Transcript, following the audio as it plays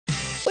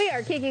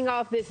are kicking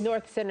off this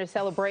North Center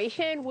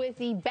celebration with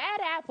the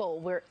Bad Apple,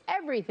 where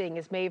everything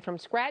is made from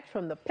scratch,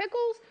 from the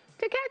pickles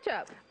to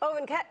ketchup.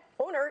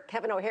 Owner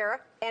Kevin O'Hara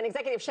and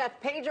executive chef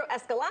Pedro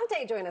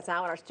Escalante join us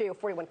now in our Studio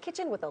 41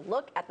 kitchen with a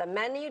look at the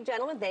menu.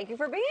 Gentlemen, thank you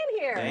for being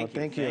here.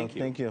 Thank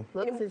you.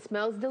 Looks and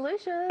smells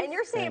delicious. And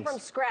you're saying from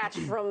scratch,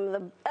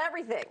 from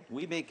everything.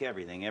 We make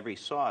everything, every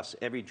sauce,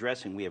 every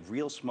dressing. We have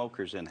real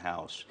smokers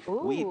in-house.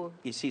 Ooh.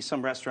 You see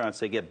some restaurants,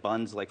 they get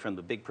buns like from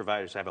the big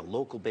providers. I have a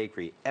local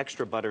bakery,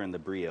 extra butter in the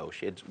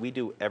brioche. We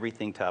do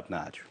everything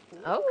top-notch.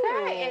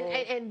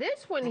 Okay, and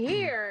this one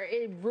here,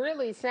 it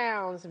really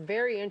sounds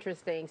very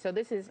interesting. So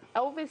this is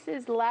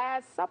Elvis's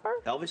Last Supper?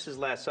 Elvis's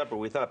Last Supper.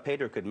 We thought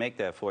Pedro could make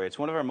that for you. It's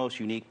one of our most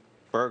unique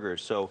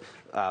burgers. So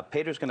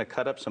Pedro's going to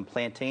cut up some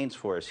plantains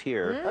for us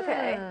here.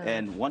 Okay.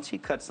 And once he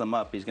cuts them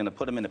up, he's going to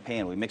put them in a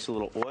pan. We mix a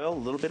little oil, a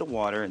little bit of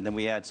water, and then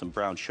we add some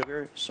brown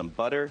sugar, some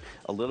butter,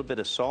 a little bit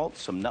of salt,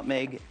 some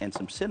nutmeg, and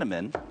some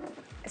cinnamon.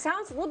 It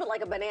sounds a little bit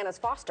like a bananas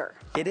Foster.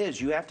 It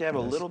is. You have to have a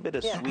little bit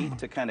of sweet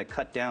to kind of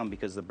cut down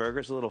because the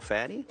burger's a little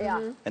fatty.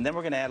 Yeah. And then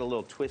we're going to add a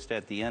little twist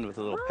at the end with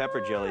a little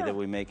pepper jelly that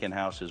we make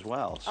in-house as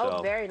well. So.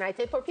 Oh, very nice.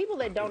 And for people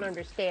that don't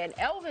understand,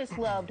 Elvis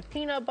loved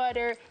peanut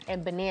butter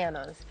and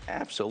bananas.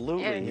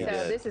 Absolutely. And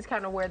so this is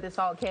kind of where this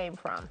all came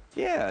from.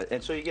 Yeah,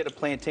 and so you get a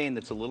plantain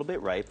that's a little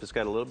bit ripe. It's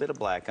got a little bit of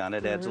black on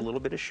it, adds a little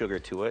bit of sugar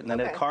to it, and then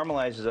it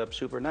caramelizes up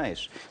super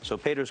nice. So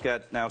Pedro's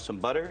got now some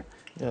butter.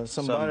 Yeah,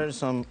 some butter,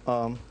 some,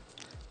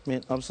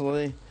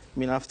 absolutely.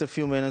 After a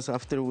few minutes,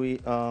 after we,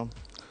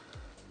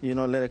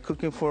 let it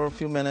cooking for a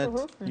few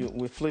minutes,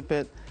 we flip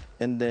it,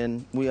 and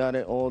then we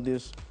added all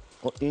these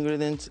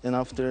ingredients, and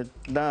after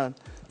that,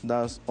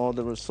 that's all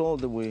the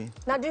result that we...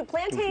 Now, do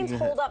plantains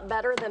hold up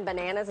better than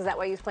bananas? Is that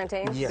why you use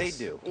plantains? Yes.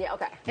 They do. Yeah,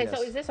 okay. And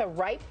so is this a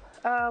ripe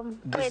plantain?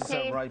 This is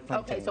a ripe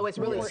plantain. Okay, so it's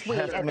really sweet You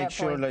have to at make that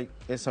sure point. like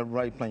it's a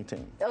ripe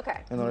plantain.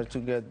 Okay. In order to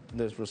get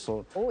this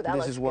result. Ooh, that this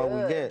looks is what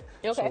good. we get.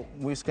 Okay. So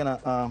we're just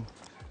gonna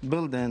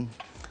build in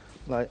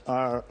like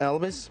our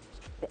Elvis.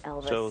 The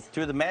Elvis. So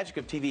through the magic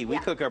of TV, we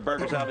cook our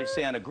burgers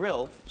obviously on a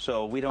grill,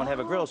 so we don't have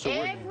a grill. So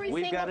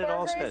we've got it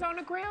all set. Every single burger is on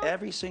a grill?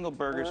 Every single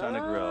burger's on a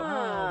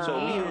grill.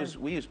 So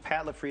we use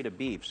Pala Frita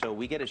beef. So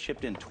we get it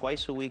shipped in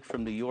twice a week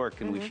from New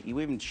York, and we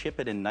even ship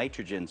it in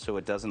nitrogen so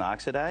it doesn't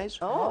oxidize.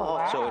 Oh,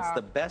 wow. So it's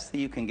the best that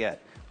you can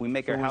get. We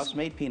make our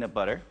house-made peanut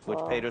butter, which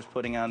Pedro's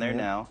putting on there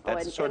now.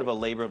 That's sort of a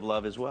labor of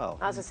love as well.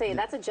 I was going to say,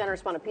 that's a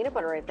generous amount of peanut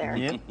butter right there.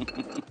 Yep.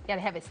 Gotta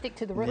have it stick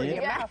to the roof of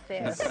your mouth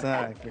there.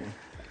 Exactly.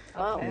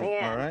 Oh,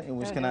 man. All right, and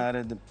we're just gonna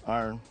add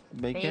our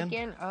bacon.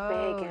 Bacon?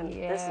 Oh, Bacon.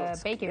 yeah. This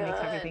looks Bacon makes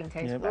good. everything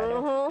taste Yep.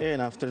 better. And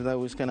after that,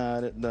 we're just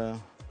gonna add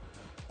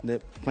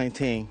the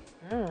plantain.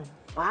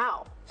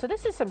 Wow. So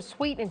this is some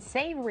sweet and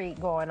savory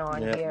going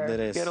on Yeah, here.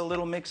 that is. Get a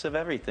little mix of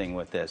everything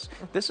with this.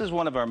 This is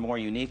one of our more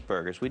unique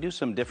burgers. We do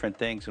some different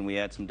things and we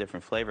add some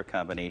different flavor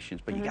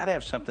combinations, but you got to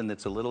have something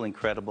that's a little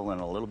incredible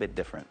and a little bit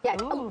different. Yeah,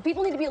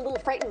 people need to be a little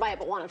frightened by it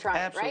but want to try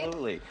it, right?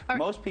 Absolutely.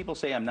 Most people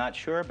say, I'm not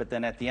sure, but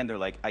then at the end they're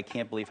like, I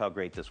can't believe how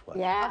great this was.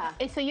 Yeah.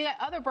 And so you got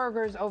other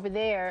burgers over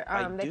there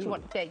that do.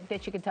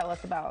 that you can tell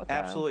us about.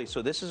 Absolutely.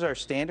 So this is our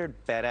standard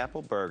Bad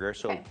Apple burger.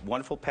 So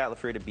wonderful Pala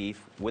Frita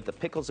beef with the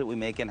pickles that we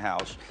make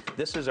in-house.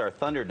 This is our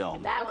Thunderdome.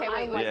 Okay,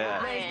 wait.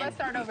 Yeah. Let's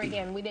start over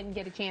again. We didn't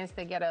get a chance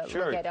to get a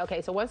Sure. look at it.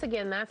 Okay, so once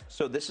again, that's...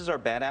 So this is our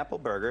Bad Apple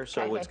burger.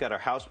 So Okay. it's got our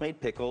house-made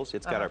pickles.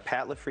 It's got our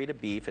Pala Frita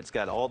beef. It's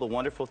got all the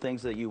wonderful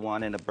things that you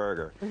want in a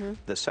burger.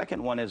 The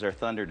second one is our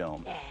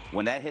Thunderdome.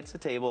 When that hits the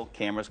table,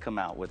 cameras come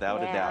out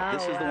without a doubt.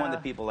 This is the one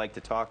that people like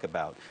to talk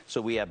about.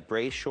 So we have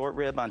braised short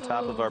rib on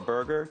top of our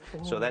burger.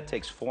 So that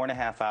takes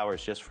 4.5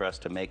 hours just for us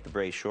to make the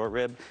braised short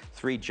rib.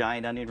 3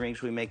 giant onion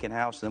rings we make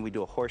in-house. Then we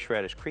do a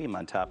horseradish cream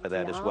on top of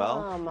that as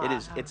well.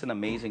 It's an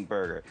amazing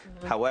burger.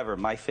 However,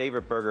 my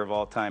favorite burger of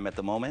all time at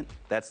the moment,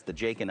 that's the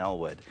Jake and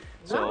Elwood.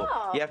 So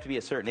you have to be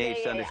a certain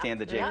age to understand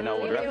the Jake and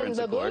Elwood reference,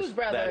 The of course. Blues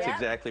Brothers. That's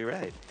exactly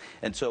right.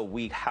 And so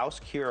we house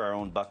cure our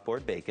own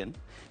buckboard bacon.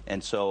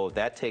 And so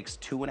that takes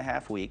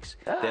 2.5 weeks.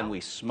 Then we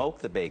smoke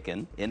the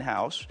bacon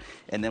in-house.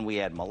 And then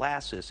we add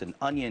molasses and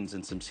onions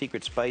and some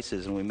secret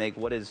spices. And we make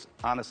what is,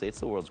 honestly, it's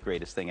the world's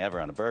greatest thing ever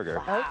on a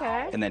burger.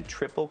 Okay. And then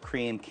triple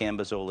cream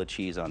Cambozola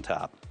cheese on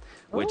top,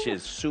 which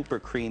is super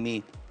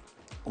creamy.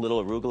 A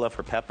little arugula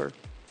for pepper.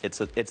 It's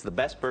the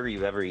best burger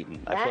you've ever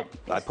eaten.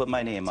 I put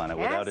my name on it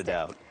without a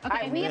doubt. All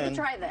right, we have to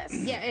try this.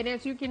 Yeah, and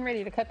as you're getting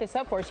ready to cut this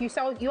up for us,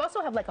 you also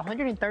have like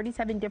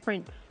 137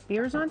 different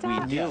beers on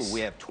tap? We do.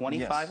 We have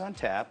 25 on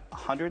tap,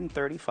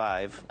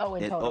 135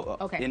 in total.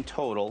 Okay. in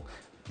total.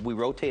 We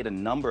rotate a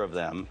number of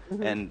them,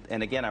 and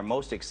again, our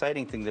most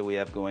exciting thing that we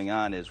have going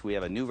on is we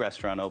have a new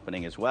restaurant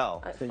opening as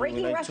well.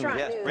 Breaking restaurant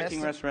news. Yes,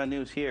 breaking restaurant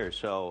news here.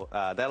 So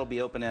that'll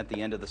be open at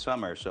the end of the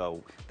summer.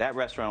 So that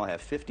restaurant will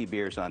have 50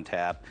 beers on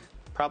tap,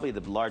 probably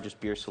the largest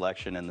beer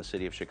selection in the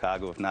city of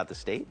Chicago, if not the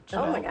state.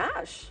 So. Oh my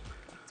gosh.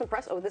 It's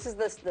impressive. Oh, this is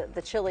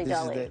the chili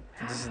jelly.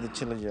 This is the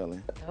chili jelly.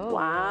 Oh,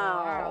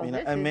 Wow.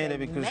 This I is made a it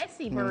because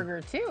messy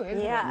burger too,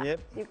 isn't Yeah. Yep.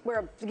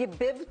 You give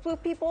bibs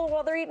with people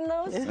while they're eating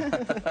those?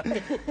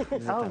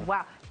 it? Oh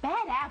wow.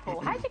 Bad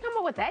Apple. How'd you come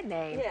up with that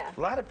name? Yeah. A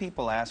lot of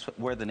people ask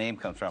where the name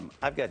comes from.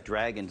 I've got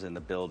dragons in the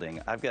building.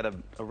 I've got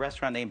a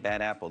restaurant named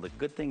Bad Apple. The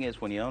good thing is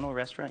when you own a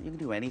restaurant, you can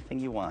do anything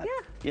you want.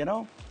 Yeah. You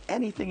know?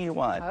 Anything you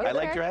want. I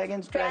like Okay.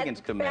 dragons.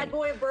 Dragons come in. Bad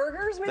boy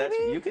burgers, maybe?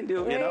 You can do,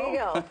 you there know? you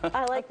go.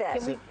 I like that.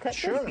 Can we cut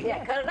Sure. this?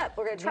 Yeah, cut it up.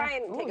 We're going to try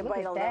and take a Look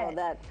bite at on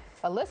that.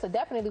 Alyssa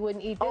definitely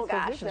wouldn't eat this Oh,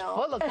 because gosh, this is no.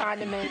 full of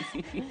condiments.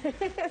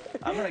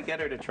 I'm going to get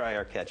her to try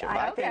our ketchup.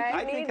 Okay. I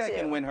You think need I to.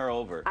 can win her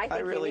over. I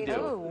think you really need do.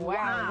 to. Oh, wow.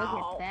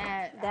 Wow. Look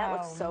at that. That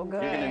looks so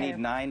good. You're going to need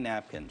 9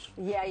 napkins.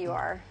 Yeah, you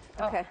are.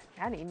 Okay.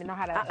 I don't even know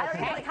how to. I don't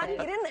even attack like, how do you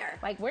this. get in there?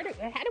 Like,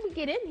 how do we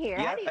get in here?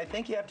 Yeah, How do you- I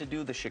think you have to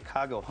do the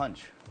Chicago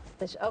hunch.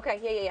 Okay,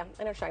 yeah. I know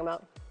what you're talking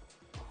about.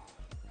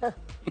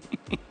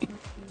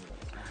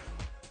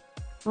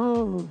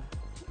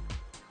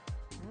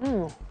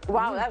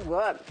 Wow, that's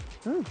good.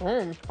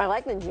 I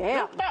like the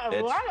jam. It's got a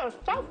It's- lot of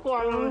stuff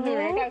going on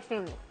here. I got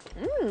some.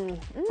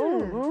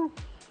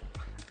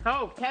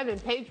 Oh, Kevin,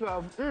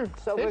 Pedro. So this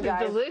good, is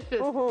guys.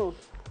 delicious.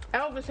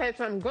 Elvis had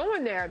something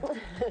going there.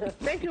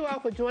 Thank you all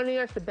for joining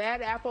us. The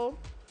Bad Apple.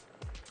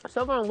 It's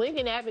over on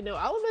Lincoln Avenue.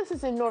 All of this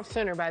is in North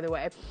Center, by the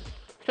way.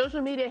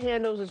 Social media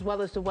handles as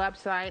well as the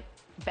website,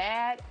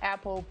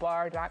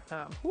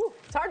 badapplebar.com.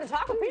 It's hard to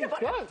talk with peanut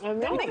butter. Good. I know.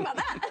 Didn't think about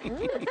that.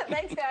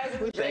 Thanks,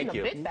 guys. Thank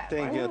you. Bit that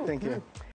Thank way. you. Thank you.